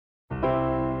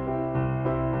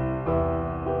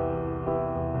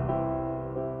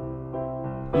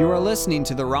You are listening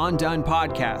to the Ron Dunn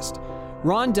Podcast.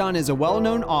 Ron Dunn is a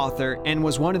well-known author and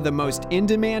was one of the most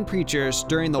in-demand preachers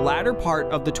during the latter part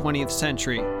of the 20th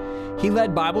century. He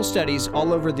led Bible studies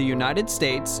all over the United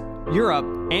States, Europe,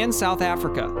 and South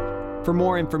Africa. For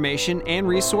more information and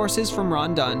resources from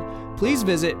Ron Dunn, please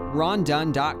visit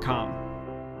rondunn.com.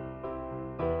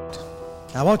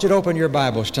 I want you to open your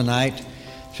Bibles tonight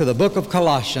to the book of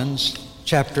Colossians,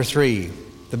 chapter 3.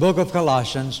 The book of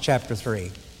Colossians, chapter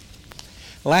 3.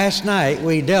 Last night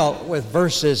we dealt with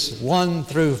verses 1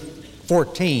 through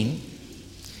 14.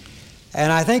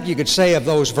 And I think you could say of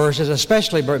those verses,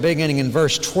 especially beginning in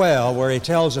verse 12, where he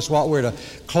tells us what we're to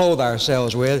clothe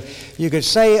ourselves with, you could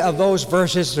say of those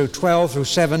verses through 12 through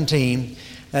 17,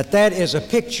 that is a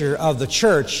picture of the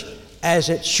church as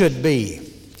it should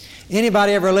be.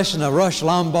 Anybody ever listen to Rush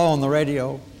Limbaugh on the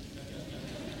radio?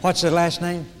 What's his last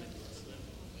name?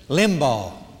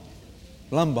 Limbaugh.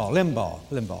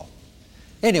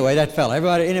 Anyway, that fellow.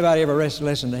 Anybody ever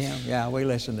listen to him? Yeah, we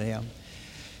listen to him.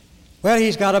 Well,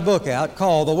 he's got a book out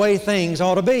called The Way Things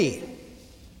Ought to Be.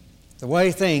 The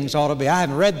Way Things Ought to Be. I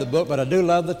haven't read the book, but I do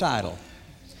love the title.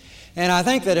 And I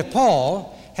think that if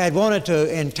Paul had wanted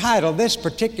to entitle this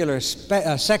particular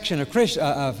section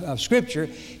of Scripture,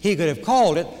 he could have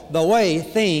called it The Way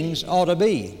Things Ought to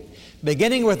Be.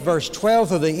 Beginning with verse 12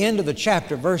 to the end of the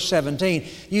chapter, verse 17,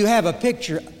 you have a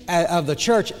picture of the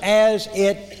church as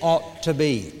it ought to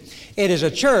be. It is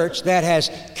a church that has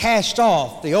cast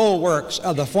off the old works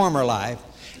of the former life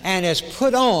and has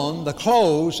put on the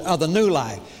clothes of the new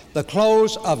life, the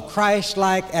clothes of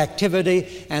Christ-like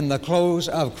activity and the clothes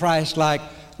of Christ-like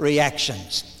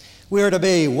reactions. We are to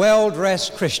be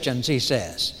well-dressed Christians, he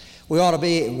says. We ought to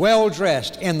be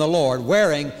well-dressed in the Lord,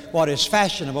 wearing what is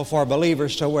fashionable for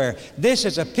believers to wear. This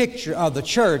is a picture of the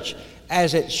church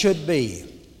as it should be.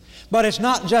 But it's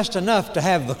not just enough to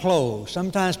have the clothes.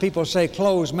 Sometimes people say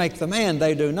clothes make the man.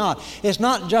 They do not. It's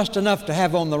not just enough to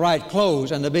have on the right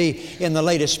clothes and to be in the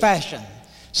latest fashion.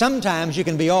 Sometimes you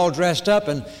can be all dressed up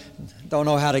and don't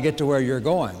know how to get to where you're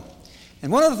going.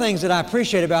 And one of the things that I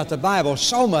appreciate about the Bible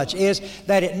so much is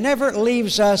that it never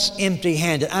leaves us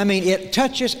empty-handed. I mean, it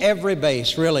touches every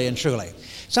base, really and truly.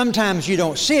 Sometimes you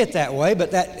don't see it that way, but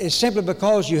that is simply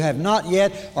because you have not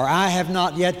yet, or I have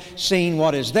not yet, seen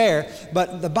what is there.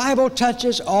 But the Bible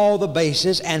touches all the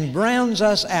bases and browns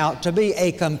us out to be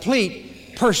a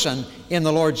complete person in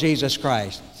the Lord Jesus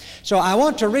Christ. So I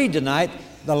want to read tonight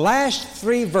the last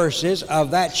three verses of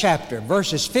that chapter,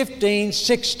 verses 15,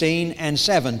 16, and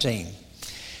 17.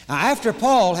 Now, after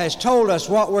Paul has told us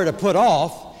what we're to put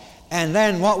off and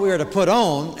then what we are to put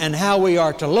on and how we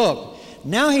are to look,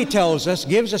 now he tells us,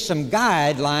 gives us some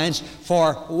guidelines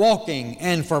for walking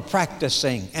and for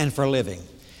practicing and for living.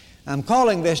 I'm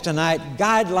calling this tonight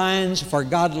Guidelines for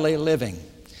Godly Living.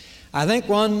 I think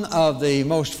one of the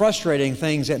most frustrating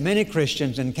things that many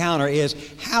Christians encounter is,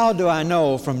 how do I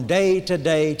know from day to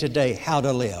day to day how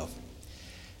to live?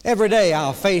 Every day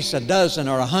I'll face a dozen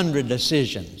or 100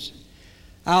 decisions.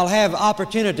 I'll have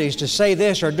opportunities to say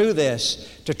this or do this,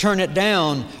 to turn it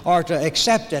down or to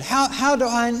accept it. How do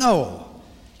I know?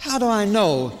 How do I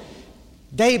know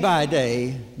day by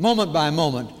day, moment by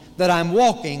moment, that I'm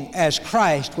walking as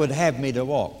Christ would have me to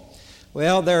walk?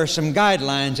 Well, there are some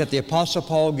guidelines that the Apostle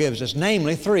Paul gives us,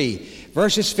 namely 3,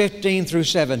 verses 15 through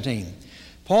 17.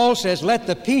 Paul says, "Let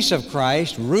the peace of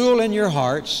Christ rule in your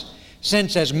hearts,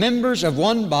 since as members of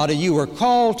one body you were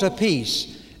called to peace,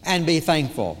 and be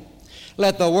thankful.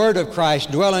 Let the word of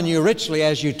Christ dwell in you richly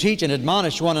as you teach and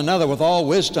admonish one another with all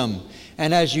wisdom,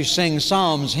 and as you sing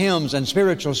psalms, hymns, and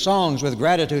spiritual songs with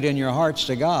gratitude in your hearts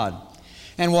to God.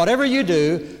 And whatever you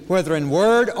do, whether in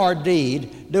word or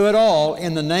deed, do it all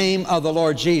in the name of the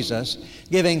Lord Jesus,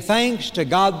 giving thanks to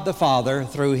God the Father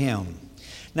through Him."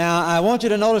 Now, I want you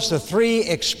to notice the 3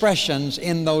 expressions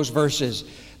in those verses.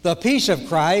 The peace of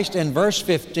Christ in verse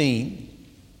 15,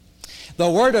 the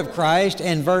word of Christ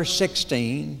in verse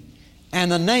 16, and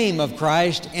the name of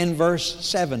Christ in verse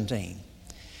 17.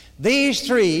 These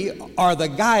 3 are the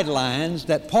guidelines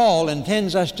that Paul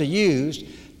intends us to use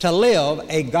to live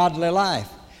a godly life.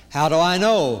 How do I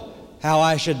know how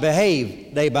I should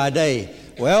behave day by day?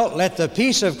 Well, let the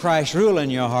peace of Christ rule in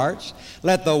your hearts.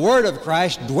 Let the word of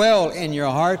Christ dwell in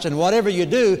your hearts. And whatever you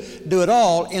do, do it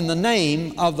all in the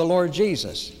name of the Lord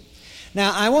Jesus.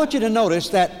 Now, I want you to notice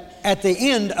that at the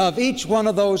end of each one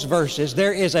of those verses,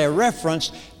 there is a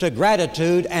reference to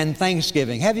gratitude and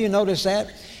thanksgiving. Have you noticed that?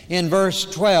 In verse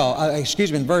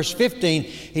 15,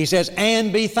 he says,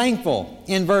 "And be thankful."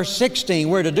 In verse 16,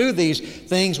 we're to do these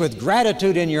things with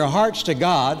gratitude in your hearts to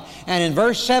God. And in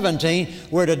verse 17,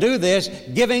 we're to do this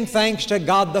giving thanks to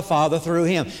God the Father through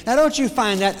Him. Now, don't you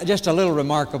find that just a little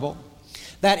remarkable?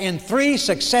 that in 3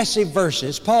 successive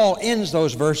verses, Paul ends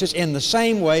those verses in the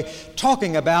same way,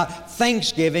 talking about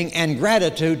thanksgiving and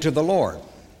gratitude to the Lord.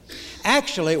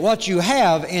 Actually, what you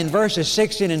have in verses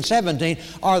 16 and 17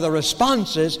 are the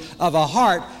responses of a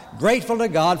heart grateful to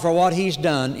God for what He's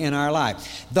done in our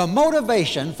life. The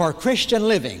motivation for Christian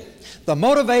living, the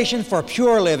motivation for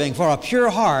pure living, for a pure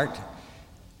heart,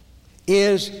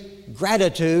 is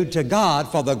gratitude to God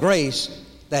for the grace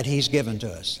that He's given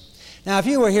to us. Now, if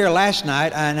you were here last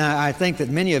night, and I think that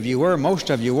many of you were, most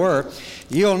of you were,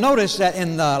 you'll notice that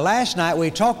in the last night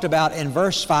we talked about in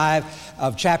verse 5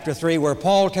 of chapter 3 where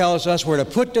Paul tells us we're to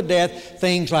put to death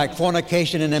things like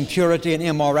fornication and impurity and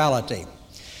immorality.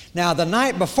 Now, the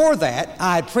night before that,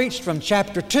 I had preached from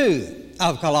chapter 2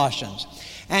 of Colossians.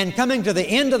 And coming to the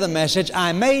end of the message,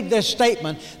 I made this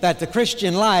statement that the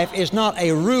Christian life is not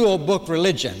a rule book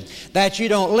religion, that you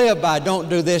don't live by don't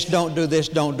do this, don't do this,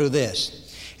 don't do this.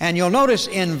 And you'll notice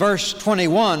in verse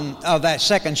 21 of that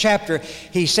second chapter,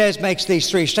 he makes these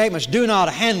 3 statements: do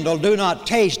not handle, do not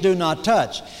taste, do not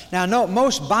touch. Now,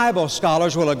 most Bible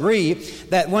scholars will agree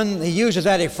that when he uses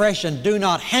that expression, do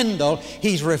not handle,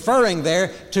 he's referring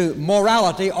there to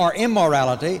morality or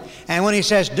immorality. And when he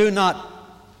says do not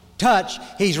touch,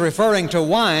 he's referring to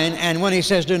wine. And when he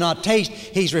says do not taste,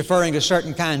 he's referring to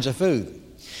certain kinds of food.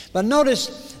 But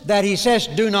notice that he says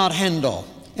do not handle.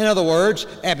 In other words,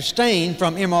 abstain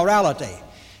from immorality.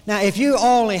 Now, if you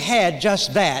only had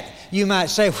just that, you might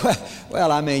say,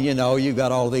 well, I mean, you've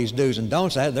got all these do's and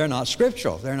don'ts. They're not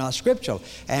scriptural. They're not scriptural.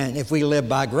 And if we live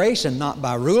by grace and not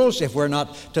by rules, if we're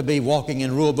not to be walking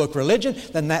in rule book religion,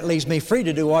 then that leaves me free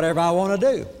to do whatever I want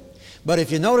to do. But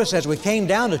if you notice, as we came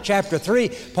down to chapter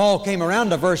 3, Paul came around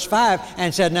to verse 5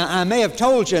 and said, now, I may have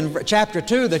told you in chapter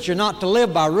 2 that you're not to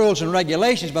live by rules and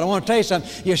regulations, but I want to tell you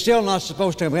something. You're still not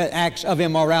supposed to commit acts of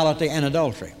immorality and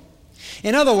adultery.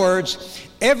 In other words,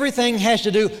 everything has to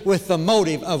do with the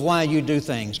motive of why you do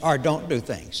things or don't do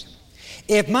things.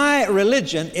 If my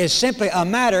religion is simply a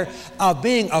matter of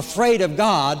being afraid of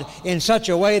God in such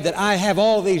a way that I have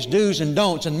all these do's and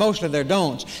don'ts, and mostly they're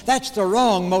don'ts, that's the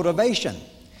wrong motivation.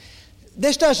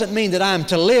 This doesn't mean that I'm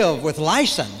to live with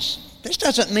license. This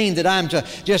doesn't mean that I'm to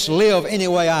just live any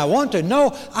way I want to.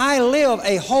 No, I live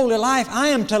a holy life. I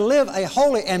am to live a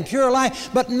holy and pure life,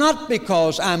 but not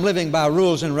because I'm living by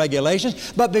rules and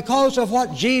regulations, but because of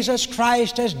what Jesus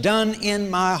Christ has done in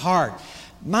my heart.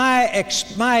 My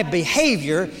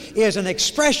behavior is an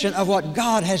expression of what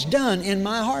God has done in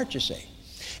my heart, you see.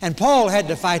 And Paul had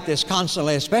to fight this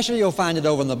constantly, especially you'll find it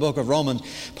over in the book of Romans.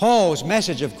 Paul's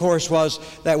message, of course, was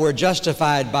that we're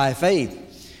justified by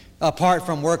faith, apart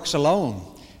from works alone.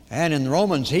 And in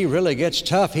Romans, he really gets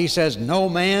tough. He says, no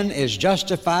man is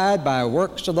justified by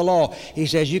works of the law. He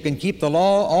says, you can keep the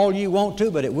law all you want to,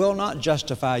 but it will not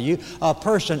justify you. A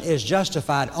person is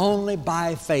justified only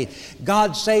by faith.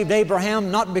 God saved Abraham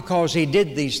not because he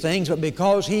did these things, but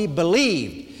because he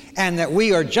believed, and that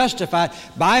we are justified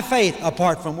by faith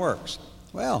apart from works.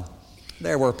 Well,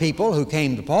 there were people who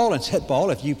came to Paul and said, Paul,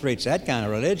 if you preach that kind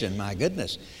of religion, my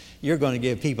goodness, you're going to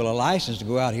give people a license to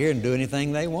go out here and do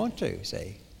anything they want to,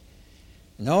 see.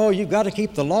 No, you've got to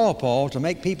keep the law, Paul, to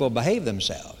make people behave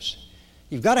themselves.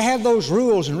 You've got to have those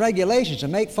rules and regulations to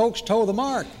make folks toe the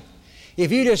mark. If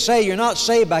you just say you're not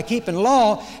saved by keeping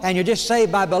law and you're just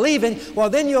saved by believing, well,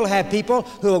 then you'll have people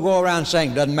who will go around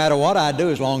saying, doesn't matter what I do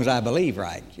as long as I believe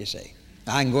right, you see.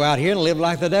 I can go out here and live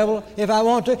like the devil if I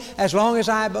want to, as long as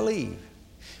I believe.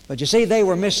 But you see, they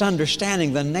were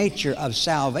misunderstanding the nature of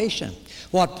salvation.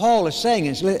 What Paul is saying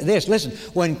is this: listen,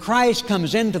 when Christ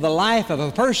comes into the life of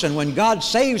a person, when God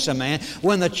saves a man,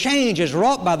 when the change is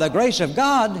wrought by the grace of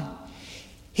God,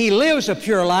 he lives a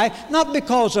pure life, not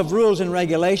because of rules and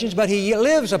regulations, but he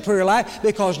lives a pure life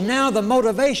because now the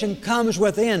motivation comes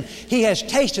within. He has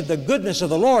tasted the goodness of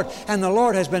the Lord, and the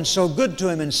Lord has been so good to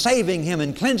him in saving him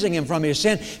and cleansing him from his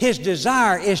sin. His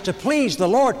desire is to please the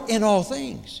Lord in all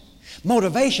things.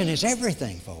 Motivation is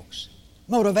everything, folks.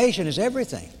 Motivation is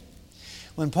everything.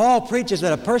 When Paul preaches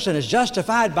that a person is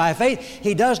justified by faith,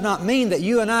 he does not mean that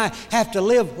you and I have to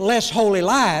live less holy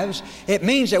lives. It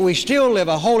means that we still live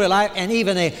a holy life and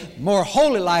even a more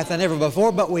holy life than ever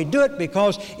before, but we do it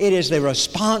because it is the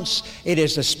response, it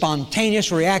is the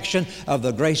spontaneous reaction of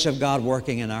the grace of God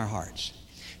working in our hearts.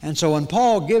 And so when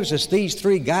Paul gives us these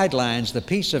 3 guidelines, the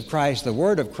peace of Christ, the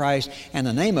word of Christ, and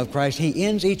the name of Christ, he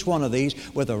ends each one of these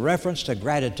with a reference to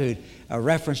gratitude, a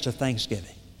reference to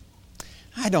thanksgiving.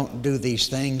 I don't do these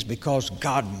things because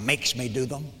God makes me do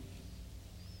them.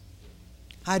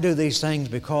 I do these things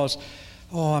because,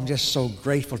 I'm just so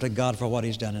grateful to God for what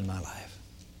He's done in my life.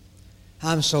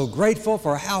 I'm so grateful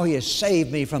for how He has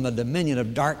saved me from the dominion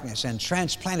of darkness and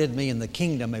transplanted me in the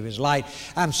kingdom of His light.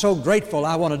 I'm so grateful.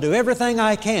 I want to do everything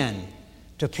I can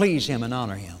to please Him and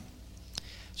honor Him.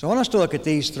 So I want us to look at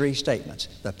these three statements: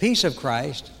 the peace of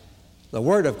Christ, the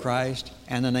word of Christ,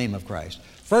 and the name of Christ.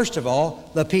 First of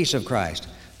all, the peace of Christ.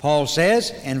 Paul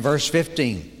says in verse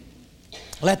 15,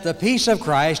 "Let the peace of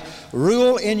Christ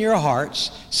rule in your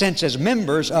hearts, since as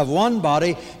members of one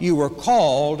body you were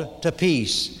called to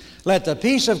peace." Let the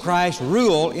peace of Christ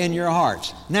rule in your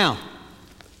hearts. Now,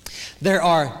 there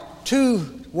are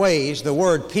two ways the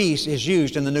word peace is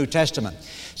used in the New Testament.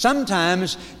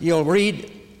 Sometimes you'll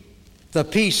read the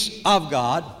peace of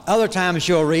God. Other times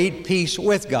you'll read peace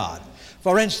with God.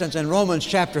 For instance, in Romans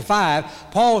chapter 5,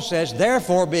 Paul says,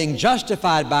 "Therefore, being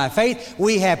justified by faith,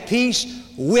 we have peace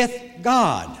with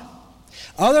God."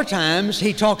 Other times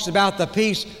he talks about the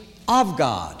peace of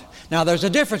God. Now, there's a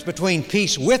difference between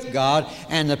peace with God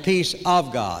and the peace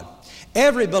of God.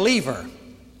 Every believer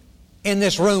in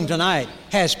this room tonight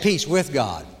has peace with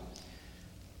God.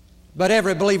 But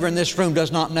every believer in this room does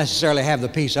not necessarily have the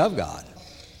peace of God.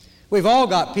 We've all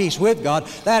got peace with God.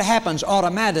 That happens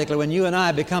automatically when you and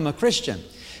I become a Christian.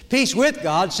 Peace with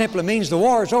God simply means the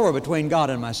war is over between God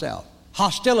and myself.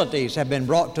 Hostilities have been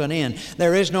brought to an end.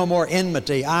 There is no more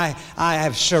enmity. I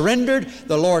have surrendered.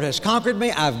 The Lord has conquered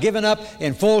me. I've given up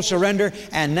in full surrender,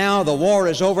 and now the war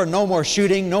is over. No more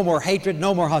shooting, no more hatred,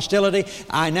 no more hostility.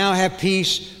 I now have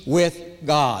peace with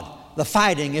God. The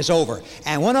fighting is over.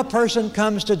 And when a person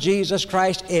comes to Jesus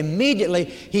Christ,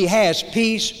 immediately he has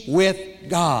peace with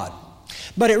God.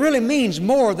 But it really means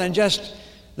more than just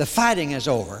the fighting is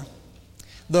over.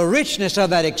 The richness of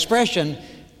that expression,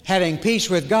 having peace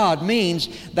with God, means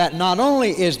that not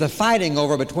only is the fighting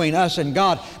over between us and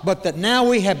God, but that now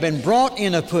we have been brought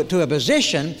to a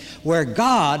position where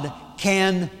God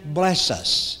can bless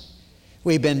us.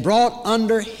 We've been brought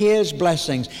under His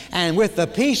blessings. And with the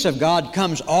peace of God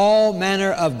comes all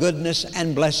manner of goodness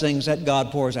and blessings that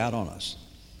God pours out on us.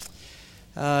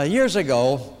 Years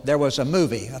ago, there was a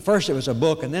movie. First it was a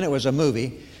book, and then it was a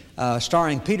movie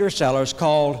starring Peter Sellers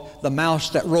called The Mouse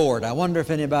That Roared. I wonder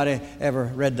if anybody ever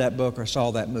read that book or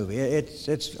saw that movie.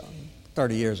 It's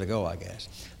 30 years ago, I guess.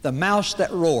 The Mouse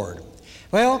That Roared.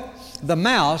 Well, the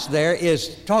mouse there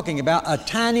is talking about a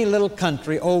tiny little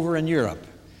country over in Europe.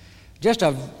 Just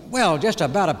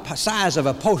about the size of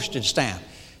a postage stamp.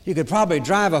 You could probably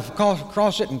drive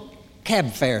across it in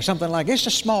cab fare, something like this.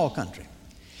 It's a small country.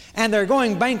 And they're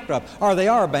going bankrupt, or they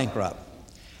are bankrupt.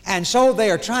 And so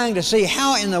they are trying to see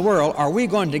how in the world are we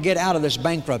going to get out of this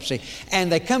bankruptcy.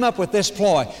 And they come up with this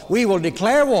ploy: we will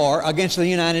declare war against the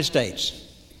United States.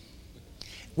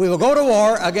 We will go to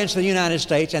war against the United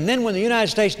States, and then when the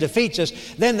United States defeats us,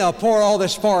 then they'll pour all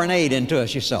this foreign aid into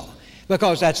us, you saw.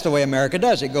 Because that's the way America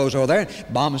does. It goes over there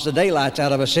and bombs the daylights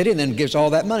out of a city and then gives all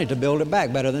that money to build it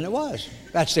back better than it was.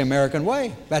 That's the American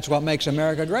way. That's what makes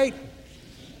America great.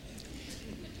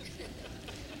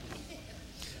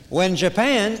 When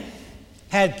Japan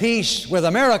had peace with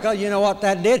America, you know what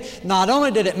that did? Not only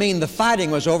did it mean the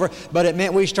fighting was over, but it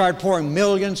meant we started pouring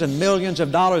millions and millions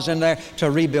of dollars in there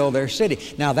to rebuild their city.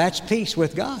 Now that's peace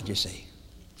with God, you see.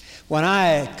 When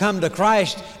I come to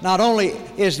Christ, not only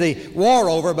is the war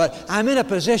over, but I'm in a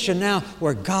position now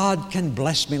where God can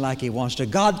bless me like He wants to.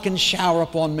 God can shower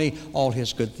upon me all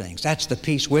His good things. That's the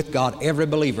peace with God. Every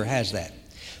believer has that.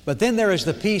 But then there is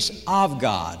the peace of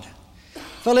God.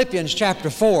 Philippians chapter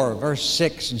 4, verse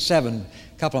 6 and 7,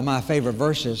 a couple of my favorite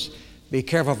verses. Be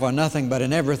careful for nothing, but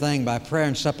in everything by prayer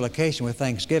and supplication with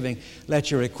thanksgiving,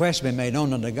 let your requests be made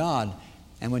known unto God.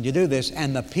 And when you do this,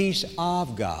 and the peace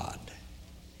of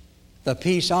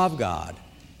God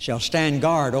shall stand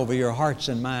guard over your hearts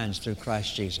and minds through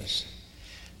Christ Jesus.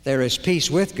 There is peace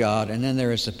with God, and then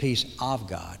there is the peace of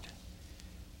God.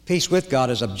 Peace with God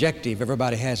is objective.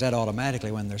 Everybody has that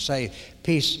automatically when they're saved.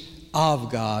 Peace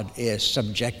of God is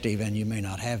subjective, and you may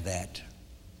not have that.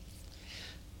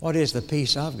 What is the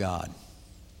peace of God?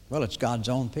 Well, it's God's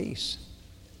own peace.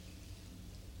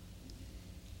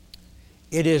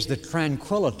 It is the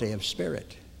tranquility of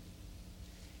spirit.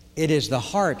 It is the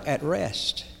heart at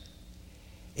rest.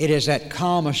 It is that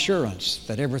calm assurance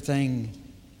that everything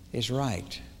is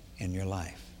right in your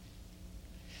life.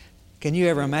 Can you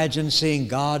ever imagine seeing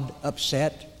God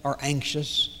upset or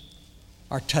anxious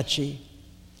or touchy?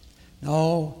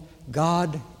 No,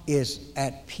 God is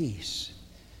at peace.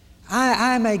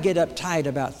 I may get uptight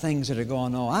about things that are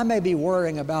going on. I may be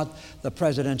worrying about the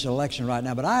presidential election right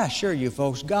now, but I assure you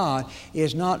folks, God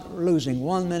is not losing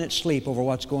 1 minute's sleep over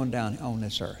what's going down on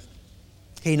this earth.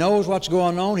 He knows what's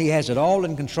going on. He has it all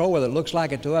in control, whether it looks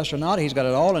like it to us or not. He's got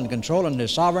it all in control in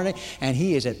His sovereignty, and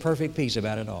He is at perfect peace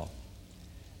about it all.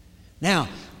 Now,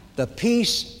 the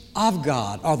peace of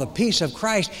God, or the peace of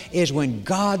Christ, is when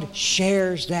God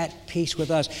shares that peace with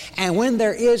us. And when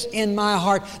there is in my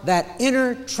heart that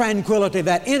inner tranquility,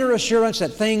 that inner assurance that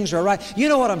things are right. You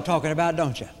know what I'm talking about,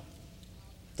 don't you?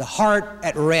 The heart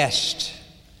at rest,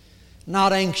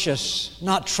 not anxious,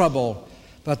 not troubled,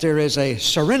 but there is a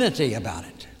serenity about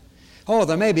it. Oh,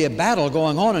 there may be a battle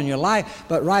going on in your life,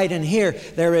 but right in here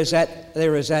there is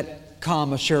that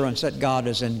calm assurance that God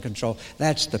is in control.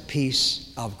 That's the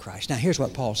peace of Christ. Now here's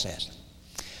what Paul says.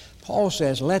 Paul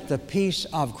says, let the peace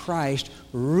of Christ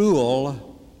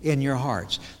rule in your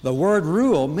hearts. The word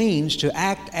rule means to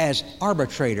act as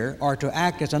arbitrator or to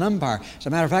act as an umpire. As a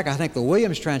matter of fact, I think the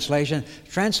Williams translation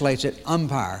translates it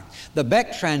umpire. The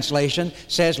Beck translation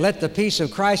says, let the peace of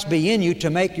Christ be in you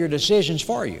to make your decisions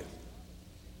for you.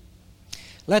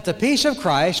 Let the peace of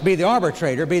Christ be the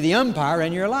arbitrator, be the umpire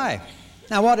in your life.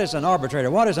 Now, what is an arbitrator?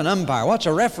 What is an umpire? What's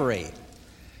a referee?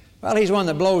 Well, he's one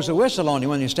that blows the whistle on you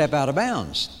when you step out of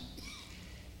bounds.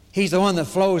 He's the one that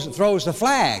throws the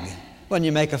flag when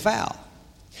you make a foul.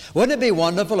 Wouldn't it be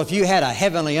wonderful if you had a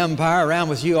heavenly umpire around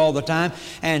with you all the time,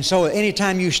 and so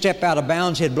anytime you stepped out of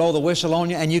bounds, he'd blow the whistle on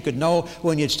you and you could know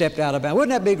when you'd stepped out of bounds?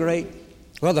 Wouldn't that be great?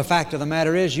 Well, the fact of the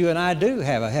matter is you and I do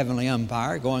have a heavenly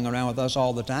umpire going around with us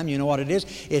all the time. You know what it is?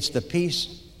 It's the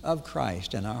peace of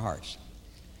Christ in our hearts.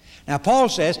 Now, Paul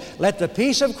says, let the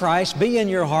peace of Christ be in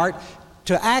your heart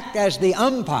to act as the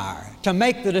umpire, to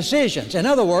make the decisions. In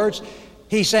other words,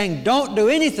 he's saying, don't do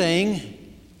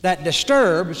anything that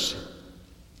disturbs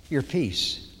your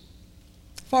peace.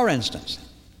 For instance,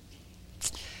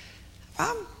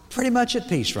 I'm pretty much at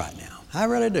peace right now. I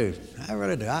really do.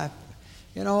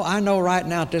 I know right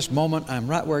now at this moment I'm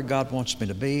right where God wants me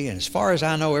to be, and as far as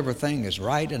I know, everything is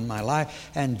right in my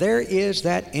life, and there is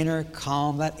that inner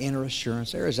calm, that inner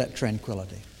assurance, there is that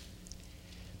tranquility.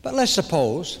 But let's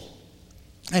suppose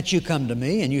that you come to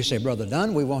me and you say, Brother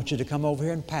Dunn, we want you to come over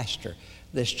here and pastor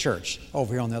this church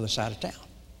over here on the other side of town.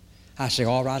 I say,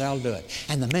 all right, I'll do it.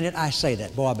 And the minute I say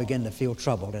that, boy, I begin to feel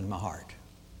troubled in my heart.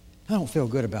 I don't feel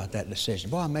good about that decision.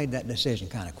 Boy, I made that decision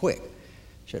kind of quick.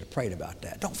 Should have prayed about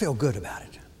that. Don't feel good about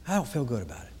it. I don't feel good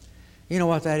about it. You know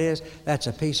what that is? That's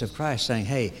a peace of Christ saying,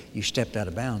 hey, you stepped out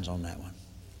of bounds on that one.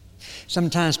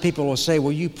 Sometimes people will say,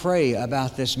 well, you pray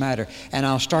about this matter, and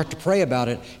I'll start to pray about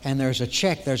it, and there's a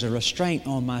check, there's a restraint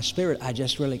on my spirit. I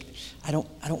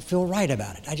don't feel right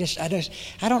about it.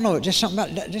 I don't know, just something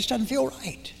about it just doesn't feel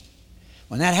right.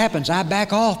 When that happens, I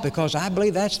back off because I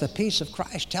believe that's the peace of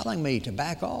Christ telling me to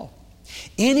back off.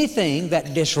 Anything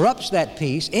that disrupts that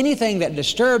peace, anything that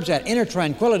disturbs that inner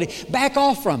tranquility, back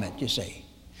off from it, you see.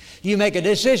 You make a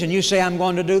decision. You say, I'm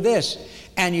going to do this.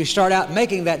 And you start out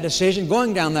making that decision,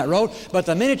 going down that road. But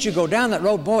the minute you go down that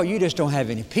road, boy, you just don't have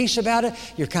any peace about it.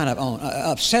 You're kind of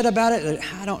upset about it.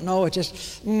 I don't know. It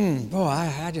just,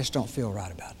 I just don't feel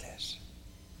right about this.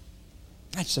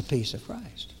 That's the peace of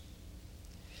Christ.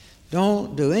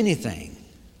 Don't do anything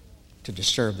to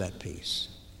disturb that peace.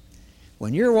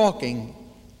 When you're walking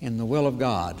in the will of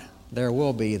God, there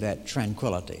will be that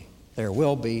tranquility. There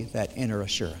will be that inner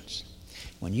assurance.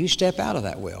 When you step out of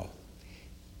that will,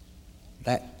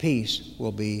 that peace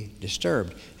will be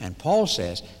disturbed. And Paul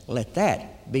says, let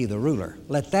that be the ruler.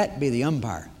 Let that be the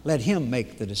umpire. Let him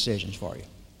make the decisions for you.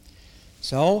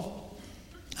 So,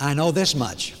 I know this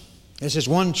much. This is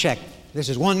one check. This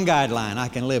is one guideline I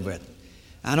can live with.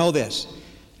 I know this,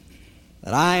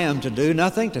 that I am to do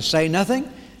nothing, to say nothing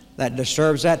that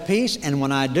disturbs that peace, and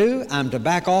when I do, I'm to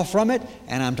back off from it,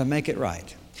 and I'm to make it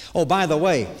right. Oh, by the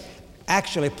way,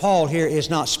 actually, Paul here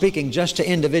is not speaking just to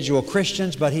individual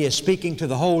Christians, but he is speaking to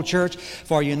the whole church.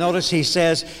 For you notice he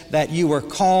says that you were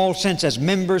called, since as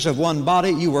members of one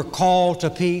body, you were called to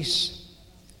peace.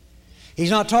 He's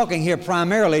not talking here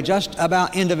primarily just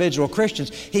about individual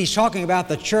Christians. He's talking about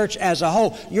the church as a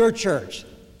whole, your church,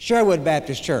 Sherwood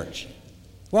Baptist Church.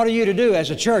 What are you to do as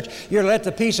a church? You're to let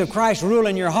the peace of Christ rule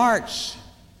in your hearts.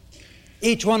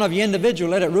 Each one of you individually,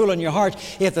 let it rule in your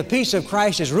hearts. If the peace of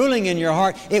Christ is ruling in your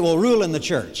heart, it will rule in the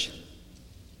church.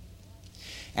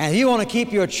 And if you want to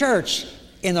keep your church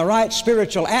in the right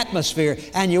spiritual atmosphere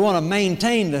and you want to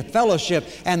maintain the fellowship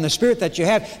and the spirit that you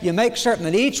have, you make certain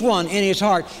that each one in his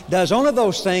heart does only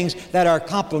those things that are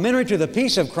complementary to the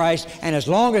peace of Christ, and as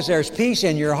long as there's peace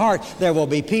in your heart, there will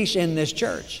be peace in this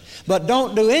church. But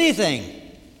don't do anything,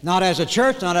 not as a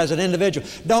church, not as an individual.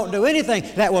 Don't do anything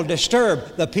that will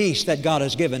disturb the peace that God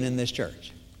has given in this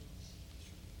church.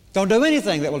 Don't do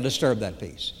anything that will disturb that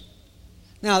peace.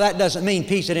 Now, that doesn't mean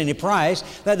peace at any price.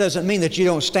 That doesn't mean that you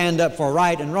don't stand up for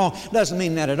right and wrong. It doesn't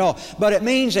mean that at all. But it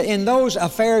means that in those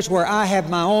affairs where I have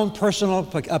my own personal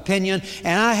opinion,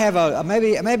 and I have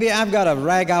maybe I've got a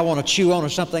rag I want to chew on or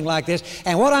something like this,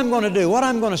 and what I'm going to do, what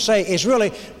I'm going to say is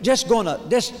really just going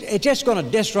to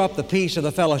disrupt the peace of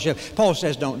the fellowship. Paul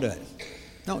says, don't do it.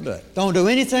 Don't do it. Don't do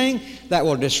anything that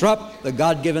will disrupt the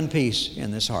God-given peace in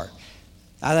this heart.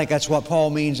 I think that's what Paul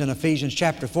means in Ephesians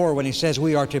chapter 4 when he says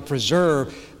we are to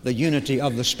preserve the unity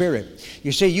of the Spirit.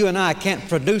 You see, you and I can't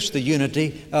produce the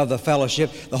unity of the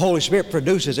fellowship. The Holy Spirit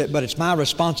produces it, but it's my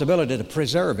responsibility to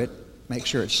preserve it, make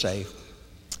sure it's safe.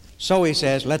 So he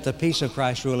says, let the peace of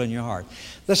Christ rule in your heart.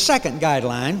 The second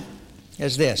guideline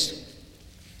is this.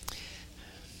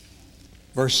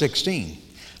 Verse 16.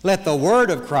 Let the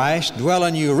word of Christ dwell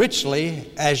in you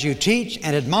richly as you teach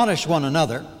and admonish one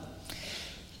another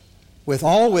with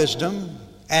all wisdom,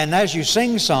 and as you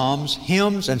sing psalms,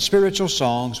 hymns, and spiritual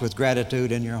songs with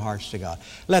gratitude in your hearts to God.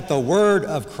 Let the word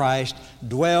of Christ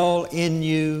dwell in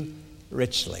you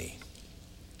richly.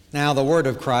 Now, the word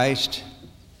of Christ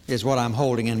is what I'm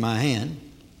holding in my hand,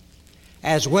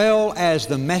 as well as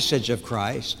the message of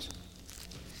Christ.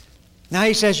 Now,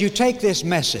 he says, you take this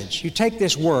message, you take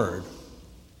this word,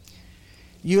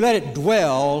 you let it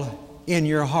dwell in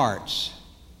your hearts,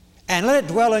 and let it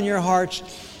dwell in your hearts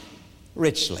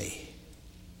richly.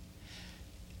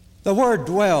 The word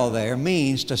dwell there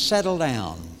means to settle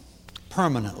down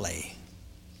permanently,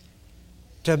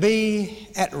 to be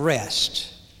at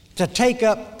rest, to take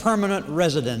up permanent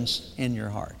residence in your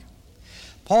heart.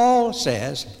 Paul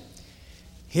says,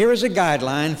 here is a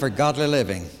guideline for godly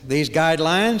living. These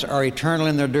guidelines are eternal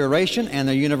in their duration and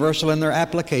they're universal in their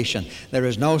application. There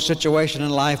is no situation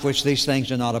in life which these things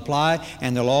do not apply,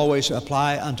 and they'll always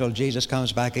apply until Jesus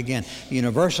comes back again.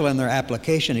 Universal in their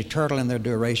application, eternal in their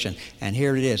duration. And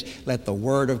here it is, let the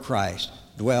word of Christ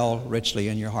dwell richly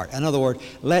in your heart. In other words,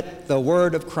 let the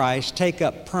word of Christ take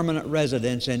up permanent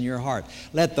residence in your heart.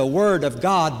 Let the word of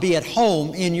God be at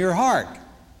home in your heart.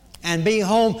 And be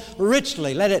home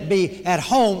richly. Let it be at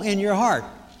home in your heart.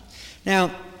 Now,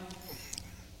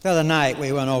 the other night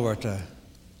we went over to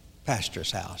Pastor's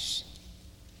house.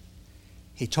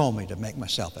 He told me to make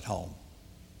myself at home.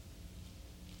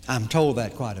 I'm told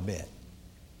that quite a bit.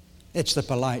 It's the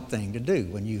polite thing to do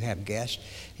when you have guests.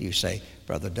 You say,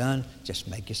 Brother Dunn, just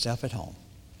make yourself at home.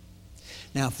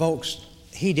 Now, folks,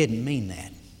 he didn't mean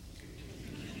that.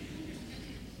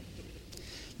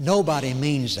 Nobody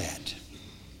means that.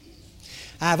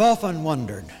 I've often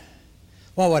wondered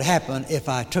what would happen if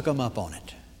I took them up on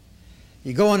it.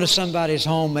 You go into somebody's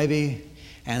home maybe,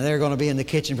 and they're going to be in the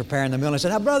kitchen preparing the meal, and say,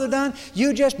 now, Brother Dunn,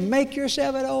 you just make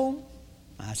yourself at home.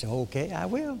 I say, okay, I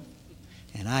will.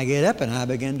 And I get up and I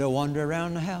begin to wander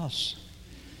around the house.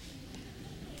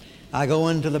 I go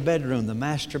into the bedroom, the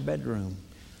master bedroom,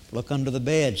 look under the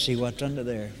bed, see what's under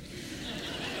there.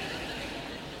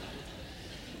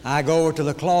 I go over to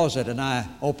the closet and I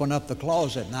open up the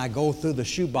closet and I go through the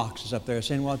shoe boxes up there,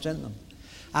 seeing what's in them.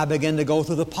 I begin to go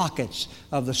through the pockets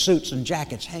of the suits and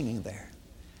jackets hanging there.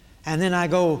 And then I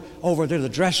go over to the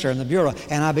dresser and the bureau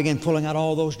and I begin pulling out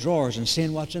all those drawers and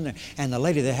seeing what's in there. And the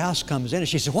lady of the house comes in and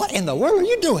she says, what in the world are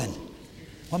you doing?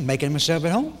 Well, I'm making myself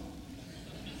at home.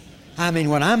 I mean,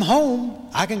 when I'm home,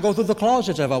 I can go through the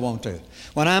closets if I want to.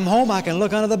 When I'm home, I can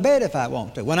look under the bed if I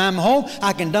want to. When I'm home,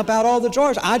 I can dump out all the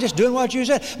drawers. I'm just doing what you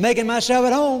said, making myself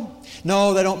at home.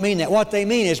 No, they don't mean that. What they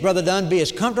mean is, Brother Dunn, be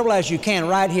as comfortable as you can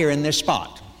right here in this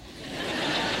spot.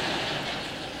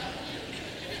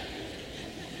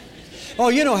 Oh,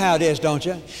 you know how it is, don't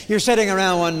you? You're sitting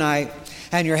around one night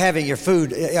and you're having your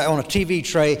food on a TV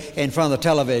tray in front of the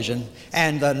television,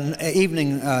 and the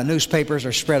evening newspapers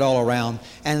are spread all around,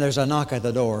 and there's a knock at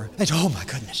the door. It's, oh my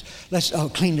goodness, let's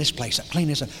clean this place up, clean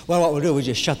this up. Well, what we'll do is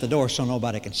just shut the door so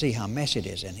nobody can see how messy it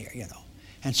is in here, you know.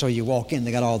 And so you walk in,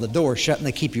 they got all the doors shut, and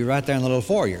they keep you right there in the little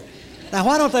foyer. Now,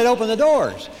 why don't they open the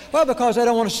doors? Well, because they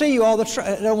don't want to see you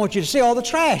they don't want you to see all the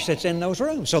trash that's in those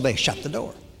rooms, so they shut the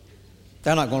door.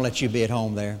 They're not going to let you be at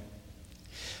home there.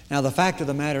 Now, the fact of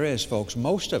the matter is, folks,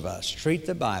 most of us treat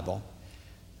the Bible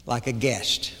like a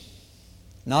guest.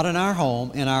 Not in our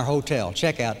home, in our hotel.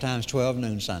 Checkout time's 12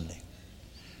 noon Sunday.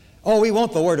 Oh, we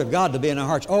want the Word of God to be in our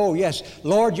hearts. Oh, yes,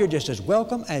 Lord, you're just as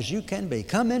welcome as you can be.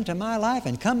 Come into my life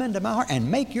and come into my heart and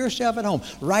make yourself at home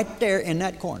right there in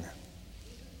that corner.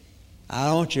 I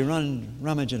don't want you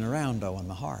rummaging around, though, in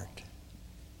my heart.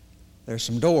 There's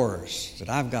some doors that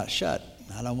I've got shut.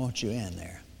 I don't want you in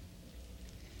there.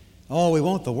 Oh, we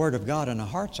want the Word of God in our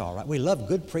hearts, all right. We love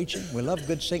good preaching. We love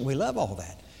good singing. We love all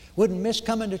that. Wouldn't miss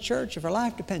coming to church if our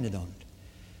life depended on it.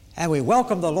 And we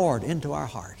welcome the Lord into our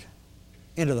heart,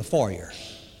 into the foyer.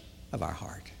 of our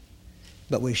heart.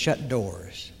 But we shut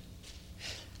doors.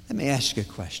 Let me ask you a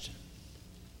question.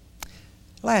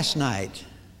 Last night,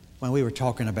 when we were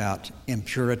talking about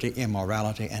impurity,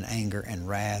 immorality, and anger, and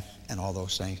wrath, and all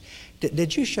those things,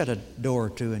 did you shut a door or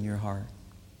two in your heart?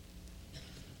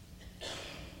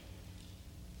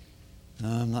 No,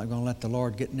 I'm not going to let the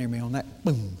Lord get near me on that.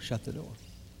 Boom, shut the door.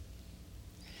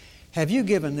 Have you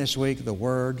given this week the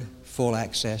Word full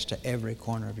access to every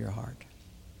corner of your heart?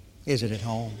 Is it at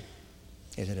home?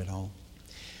 Is it at home?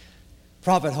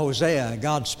 Prophet Hosea,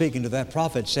 God speaking to that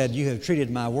prophet, said, "You have treated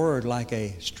my Word like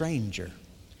a stranger."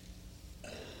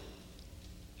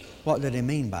 What did he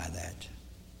mean by that?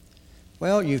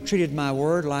 Well, you've treated my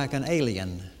Word like an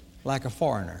alien, like a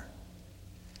foreigner.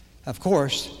 Of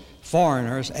course,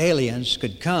 foreigners, aliens,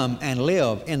 could come and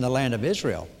live in the land of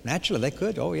Israel. Naturally, they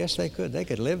could. Oh, yes, they could. They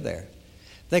could live there.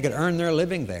 They could earn their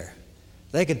living there.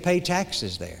 They could pay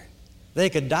taxes there. They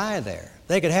could die there.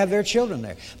 They could have their children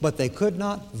there. But they could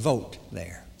not vote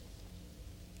there.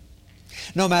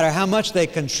 No matter how much they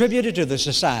contributed to the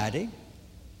society,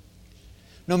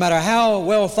 no matter how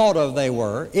well thought of they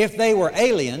were, if they were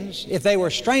aliens, if they were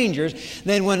strangers,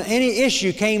 then when any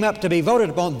issue came up to be voted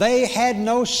upon, they had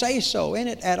no say-so in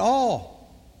it at all.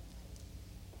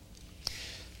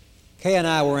 Kay and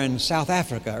I were in South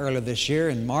Africa earlier this year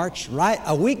in March, right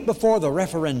a week before the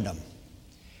referendum.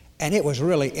 And it was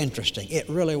really interesting. It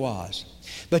really was.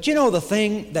 But you know the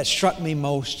thing that struck me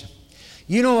most?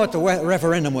 You know what the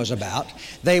referendum was about.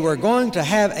 They were going to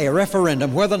have a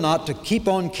referendum whether or not to keep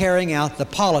on carrying out the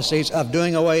policies of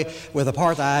doing away with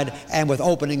apartheid and with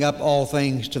opening up all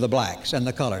things to the blacks and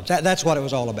the coloreds. That's what it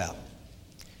was all about.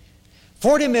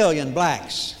 40 million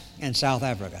blacks in South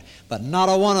Africa, but not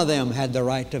a one of them had the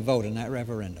right to vote in that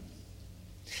referendum.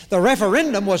 The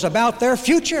referendum was about their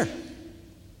future.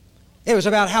 It was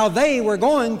about how they were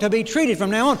going to be treated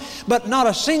from now on. But not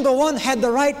a single one had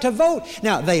the right to vote.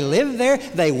 Now, they live there,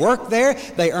 they work there,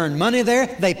 they earn money there,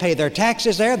 they pay their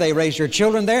taxes there, they raise their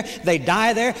children there, they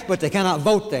die there, but they cannot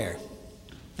vote there.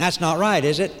 That's not right,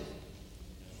 is it?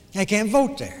 They can't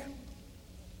vote there.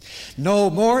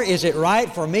 No more is it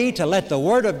right for me to let the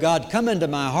Word of God come into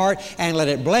my heart and let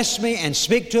it bless me and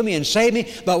speak to me and save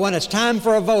me, but when it's time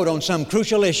for a vote on some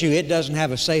crucial issue, it doesn't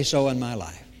have a say-so in my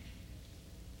life.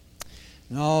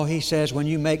 No, he says when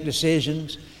you make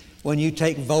decisions, when you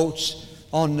take votes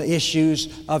on the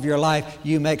issues of your life,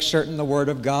 you make certain the Word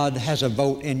of God has a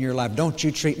vote in your life. Don't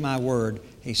you treat my Word,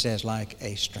 he says, like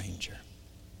a stranger.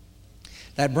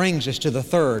 That brings us to the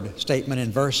third statement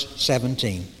in verse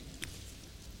 17.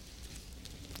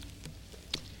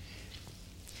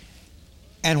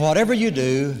 And whatever you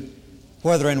do,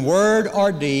 whether in word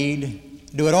or deed,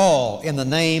 do it all in the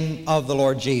name of the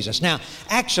Lord Jesus. Now,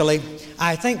 actually,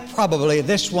 I think probably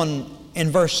this one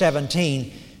in verse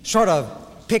 17 sort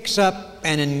of picks up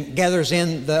and gathers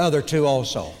in the other two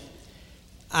also.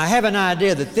 I have an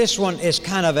idea that this one is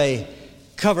kind of a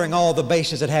covering all the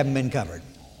bases that haven't been covered.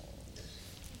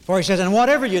 For he says, and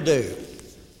whatever you do,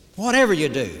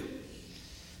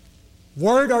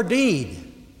 word or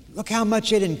deed, look how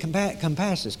much it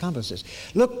encompasses.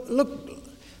 Look,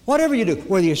 whatever you do,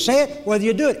 whether you say it, whether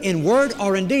you do it in word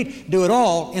or in deed, do it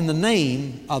all in the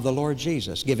name of the Lord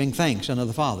Jesus, giving thanks unto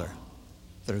the Father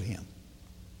through Him.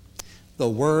 The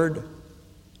word,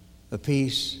 the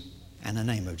peace, and the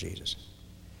name of Jesus.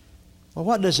 Well,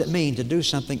 what does it mean to do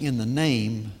something in the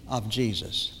name of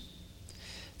Jesus?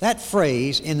 That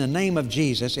phrase, in the name of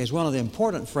Jesus, is one of the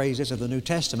important phrases of the New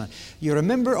Testament. You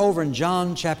remember over in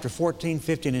John chapter 14,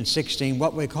 15, and 16,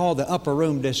 what we call the upper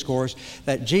room discourse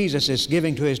that Jesus is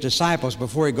giving to His disciples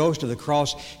before He goes to the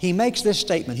cross. He makes this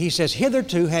statement. He says,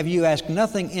 hitherto have you asked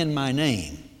nothing in my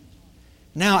name.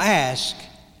 Now ask,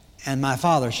 and my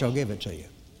Father shall give it to you.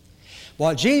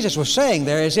 What Jesus was saying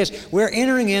there is this: we're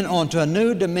entering in onto a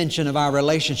new dimension of our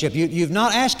relationship. You've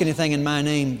not asked anything in my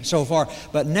name so far,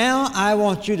 but now I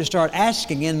want you to start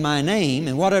asking in my name,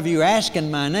 and whatever you ask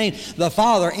in my name, the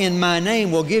Father in my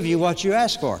name will give you what you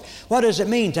ask for. What does it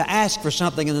mean to ask for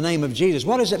something in the name of Jesus?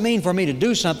 What does it mean for me to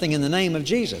do something in the name of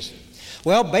Jesus?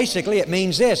 Well, basically it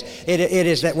means this. It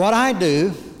is that what I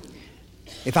do,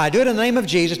 if I do it in the name of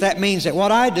Jesus, that means that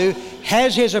what I do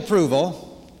has His approval,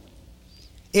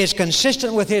 is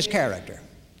consistent with His character.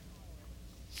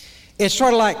 It's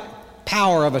sort of like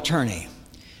power of attorney.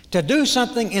 To do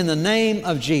something in the name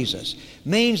of Jesus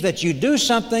means that you do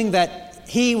something that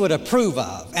He would approve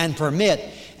of and permit,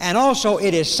 and also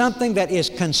it is something that is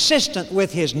consistent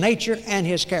with His nature and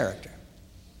His character.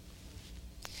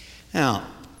 Now,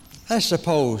 let's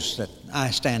suppose that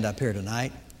I stand up here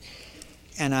tonight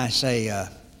and I say,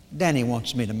 Danny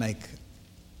wants me to make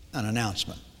an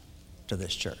announcement to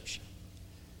this church.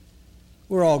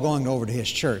 We're all going over to his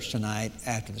church tonight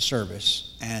after the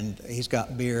service, and he's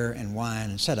got beer and wine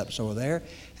and setups over there,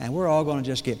 and we're all going to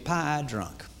just get pie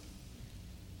drunk.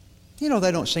 You know,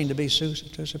 they don't seem to be too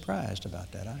surprised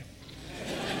about that,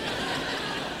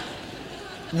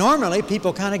 Normally,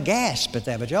 people kind of gasp at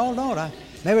that, but y'all don't.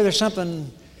 Maybe there's something,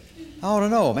 I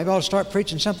don't know, maybe I'll start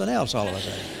preaching something else all of a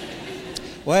sudden.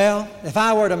 Well, if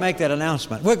I were to make that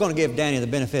announcement, we're going to give Danny the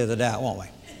benefit of the doubt, won't we?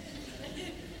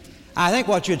 I think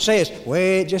what you'd say is,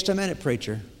 wait just a minute,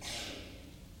 preacher.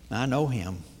 I know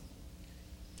him.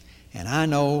 And I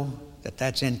know that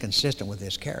that's inconsistent with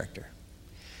his character.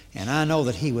 And I know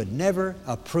that he would never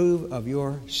approve of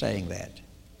your saying that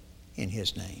in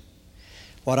his name.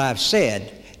 What I've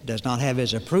said does not have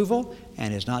his approval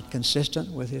and is not consistent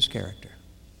with his character.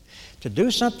 To do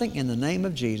something in the name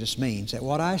of Jesus means that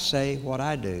what I say, what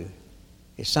I do,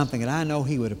 is something that I know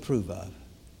he would approve of.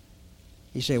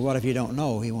 You say, what if you don't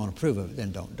know he won't approve of it?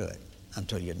 Then don't do it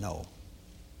until you know.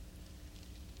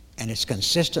 And it's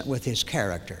consistent with his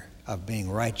character of being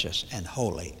righteous and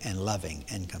holy and loving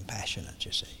and compassionate,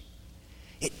 you see.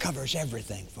 It covers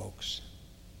everything, folks.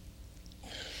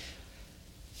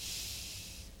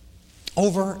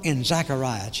 Over in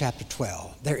Zechariah chapter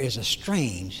 12, there is a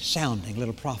strange sounding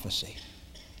little prophecy.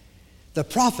 The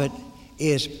prophet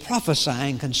is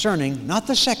prophesying concerning not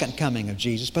the second coming of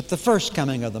Jesus, but the first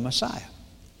coming of the Messiah.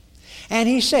 And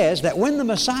he says that when the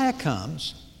Messiah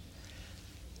comes,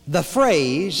 the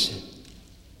phrase,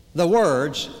 the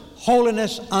words,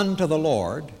 holiness unto the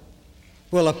Lord,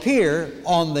 will appear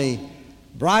on the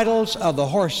bridles of the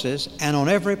horses and on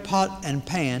every pot and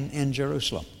pan in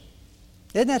Jerusalem.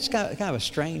 Isn't that kind of a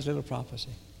strange little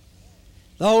prophecy?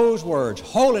 Those words,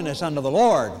 holiness unto the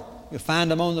Lord, you find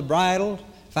them on the bridle,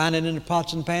 find it in the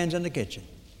pots and pans in the kitchen.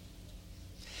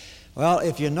 Well,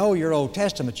 if you know your Old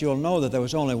Testament, you'll know that there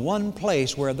was only one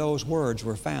place where those words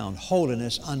were found,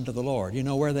 holiness unto the Lord. You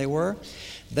know where they were?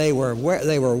 They were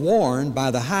worn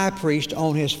by the high priest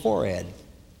on his forehead.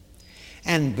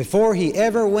 And before he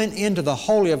ever went into the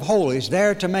Holy of Holies,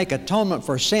 there to make atonement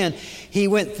for sin, he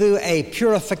went through a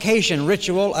purification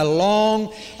ritual, a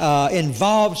long,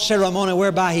 involved ceremony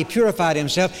whereby he purified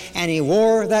himself, and he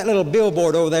wore that little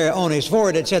billboard over there on his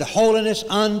forehead that said, holiness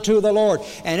unto the Lord.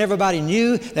 And everybody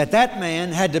knew that that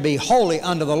man had to be holy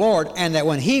unto the Lord, and that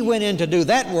when he went in to do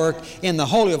that work in the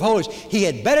Holy of Holies, he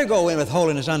had better go in with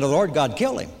holiness unto the Lord. God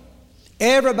killed him.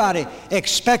 Everybody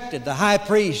expected the high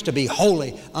priest to be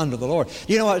holy unto the Lord.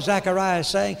 Do you know what Zechariah is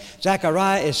saying?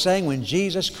 Zechariah is saying when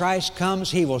Jesus Christ comes,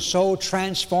 he will so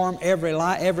transform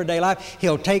everyday life.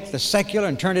 He'll take the secular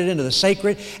and turn it into the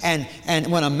sacred. And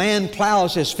when a man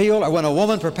plows his field or when a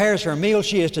woman prepares her meal,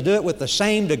 she is to do it with the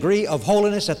same degree of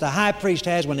holiness that the high priest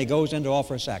has when he goes in to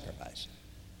offer a sacrifice.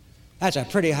 That's a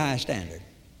pretty high standard.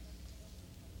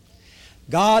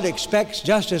 God expects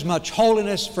just as much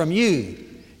holiness from you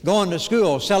going to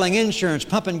school, selling insurance,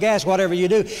 pumping gas, whatever you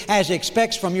do, as he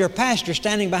expects from your pastor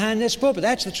standing behind this pulpit.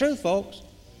 That's the truth, folks.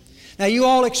 Now, you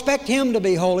all expect him to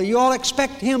be holy. You all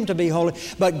expect him to be holy.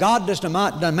 But God does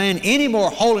not demand any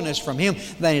more holiness from him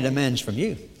than he demands from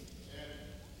you.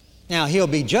 Now, he'll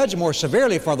be judged more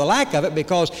severely for the lack of it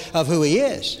because of who he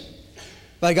is.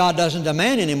 But God doesn't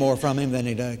demand any more from him than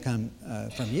he does come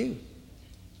from you.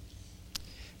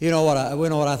 You know what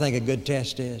I think a good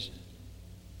test is?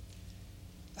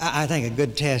 I think a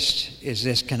good test is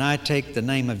this. Can I take the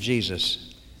name of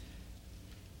Jesus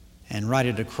and write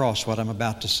it across what I'm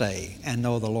about to say and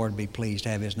know the Lord be pleased to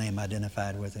have his name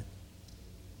identified with it?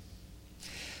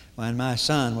 When my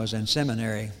son was in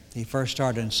seminary, he first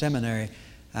started in seminary,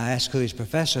 I asked who his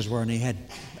professors were, and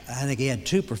I think he had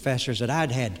two professors that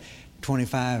I'd had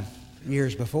 25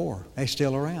 years before. They're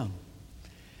still around.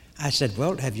 I said,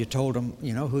 well, have you told them,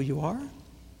 who you are?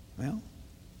 Well,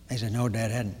 he said, no,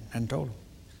 Dad, hadn't told them.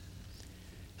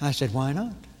 I said, why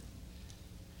not?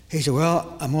 He said,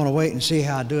 well, I'm going to wait and see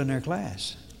how I do in their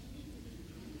class.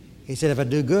 He said, if I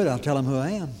do good, I'll tell them who I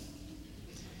am.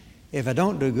 If I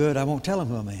don't do good, I won't tell them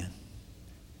who I am.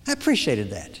 I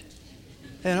appreciated that.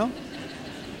 As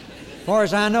far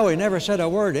as I know, he never said a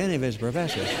word to any of his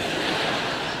professors.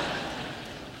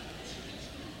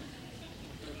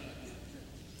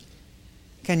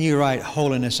 Can you write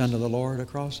holiness unto the Lord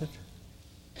across it?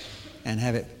 And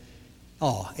have it,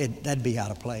 that'd be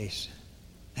out of place.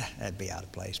 That'd be out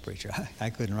of place, preacher. I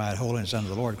couldn't write holiness unto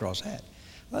the Lord across that.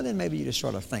 Well, then maybe you just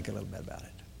sort of think a little bit about it.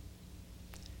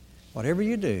 Whatever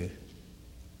you do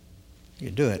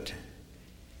it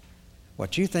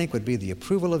what you think would be the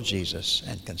approval of Jesus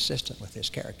and consistent with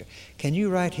his character. Can you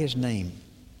write his name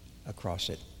across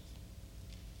it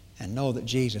and know that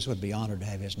Jesus would be honored to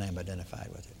have his name identified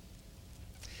with it?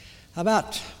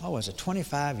 about,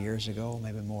 25 years ago,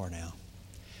 maybe more now.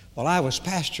 Well, I was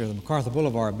pastor of the MacArthur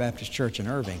Boulevard Baptist Church in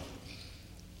Irving.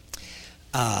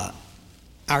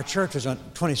 Our church was on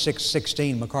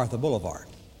 2616 MacArthur Boulevard.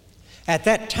 At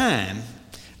that time,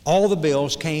 all the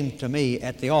bills came to me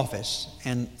at the office,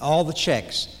 and all the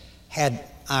checks had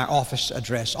our office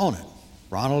address on it.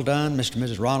 Ronald Dunn, Mr. and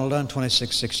Mrs. Ronald Dunn,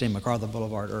 2616 MacArthur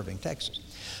Boulevard, Irving, Texas.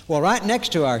 Well, right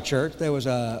next to our church, there was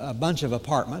a bunch of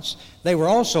apartments. They were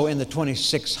also in the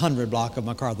 2600 block of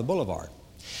MacArthur Boulevard.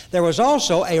 There was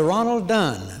also a Ronald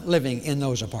Dunn living in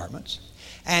those apartments,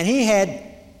 and he had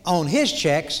on his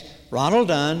checks, Ronald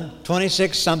Dunn,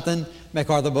 26-something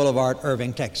MacArthur Boulevard,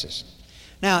 Irving, Texas.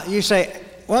 Now, you say,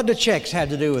 what do checks have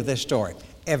to do with this story?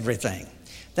 Everything.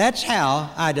 That's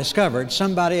how I discovered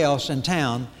somebody else in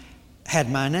town had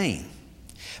my name.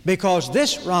 Because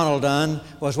this Ronald Dunn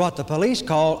was what the police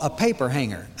call a paper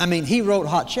hanger. I mean, he wrote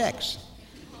hot checks.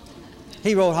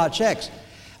 He wrote hot checks.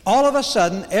 All of a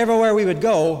sudden, everywhere we would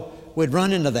go, we'd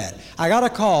run into that. I got a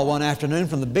call one afternoon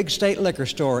from the Big State Liquor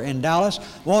Store in Dallas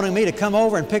wanting me to come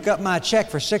over and pick up my check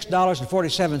for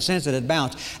 $6.47 that had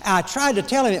bounced. I tried to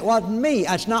tell him it wasn't me.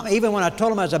 It's not, even when I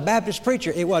told him I was a Baptist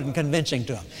preacher, it wasn't convincing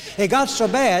to him. It got so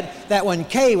bad that when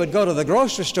Kay would go to the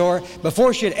grocery store,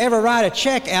 before she'd ever write a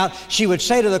check out, she would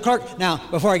say to the clerk, "Now,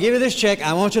 before I give you this check,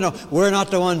 I want you to know we're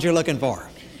not the ones you're looking for."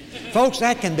 Folks,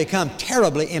 that can become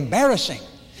terribly embarrassing.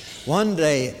 One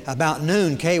day, about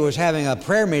noon, Kay was having a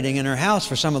prayer meeting in her house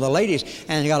for some of the ladies,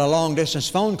 and got a long-distance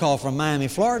phone call from Miami,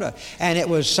 Florida. And it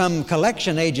was some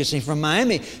collection agency from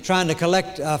Miami trying to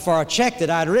collect for a check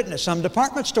that I'd written at some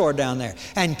department store down there.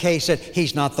 And Kay said,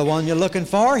 "He's not the one you're looking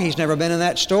for. He's never been in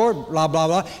that store, blah, blah,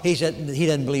 blah." He said, he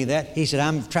didn't believe that. He said,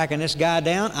 "I'm tracking this guy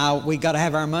down. We got to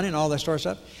have our money," and all that sort of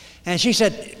stuff. And she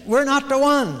said, "We're not the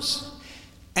ones."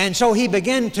 And so he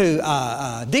began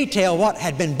to detail what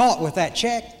had been bought with that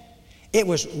check. It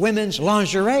was women's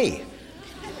lingerie.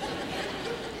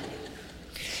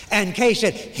 And Kay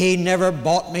said, "He never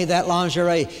bought me that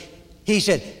lingerie." He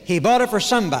said, "He bought it for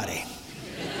somebody."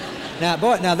 Now,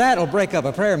 boy, that'll break up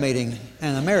a prayer meeting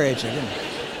and a marriage.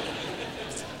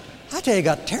 I tell you, it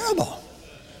got terrible.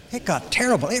 It got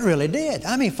terrible. It really did.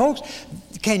 I mean, folks,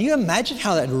 can you imagine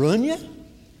how that ruined you?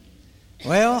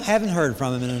 Well, haven't heard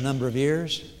from him in a number of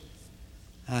years.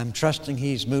 I'm trusting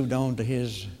he's moved on to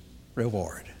his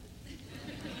reward.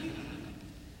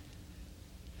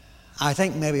 I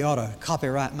think maybe I ought to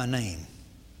copyright my name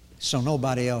so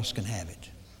nobody else can have it.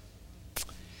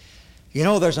 You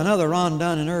know, there's another Ron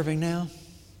Dunn in Irving now.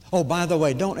 Oh, by the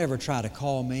way, don't ever try to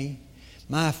call me.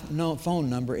 My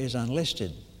phone number is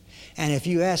unlisted. And if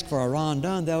you ask for a Ron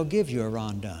Dunn, they'll give you a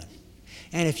Ron Dunn.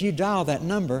 And if you dial that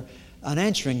number, an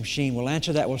answering machine will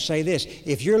answer that, will say this: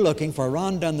 "If you're looking for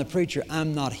Ron Dunn the preacher,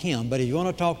 I'm not him, but if you want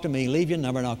to talk to me, leave your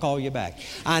number and I'll call you back."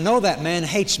 I know that man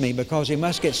hates me because he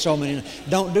must get so many.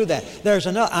 Don't do that. There's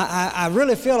another. I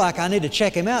really feel like I need to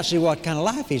check him out, see what kind of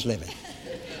life he's living.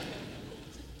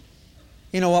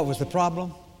 You know what was the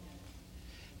problem?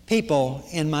 People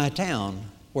in my town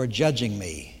were judging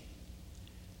me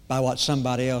by what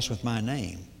somebody else with my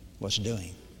name was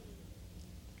doing.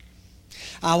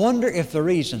 I wonder if the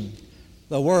reason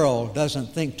the world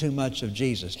doesn't think too much of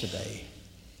Jesus today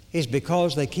is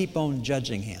because they keep on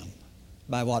judging him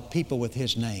by what people with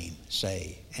his name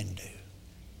say and do.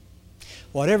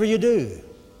 Whatever you do,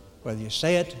 whether you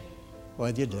say it,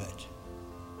 whether you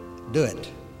do it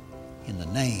in the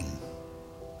name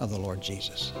of the Lord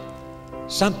Jesus.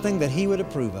 Something that he would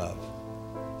approve of,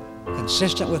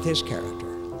 consistent with his character,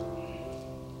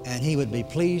 and he would be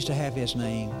pleased to have his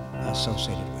name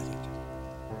associated with it.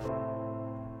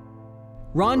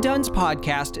 Ron Dunn's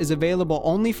podcast is available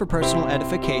only for personal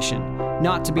edification,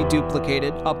 not to be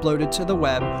duplicated, uploaded to the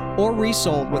web, or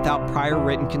resold without prior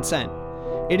written consent.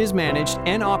 It is managed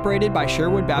and operated by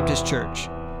Sherwood Baptist Church.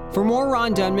 For more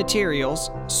Ron Dunn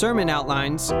materials, sermon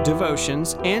outlines,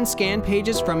 devotions, and scanned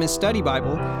pages from his study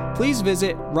Bible, please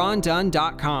visit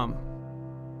rondunn.com.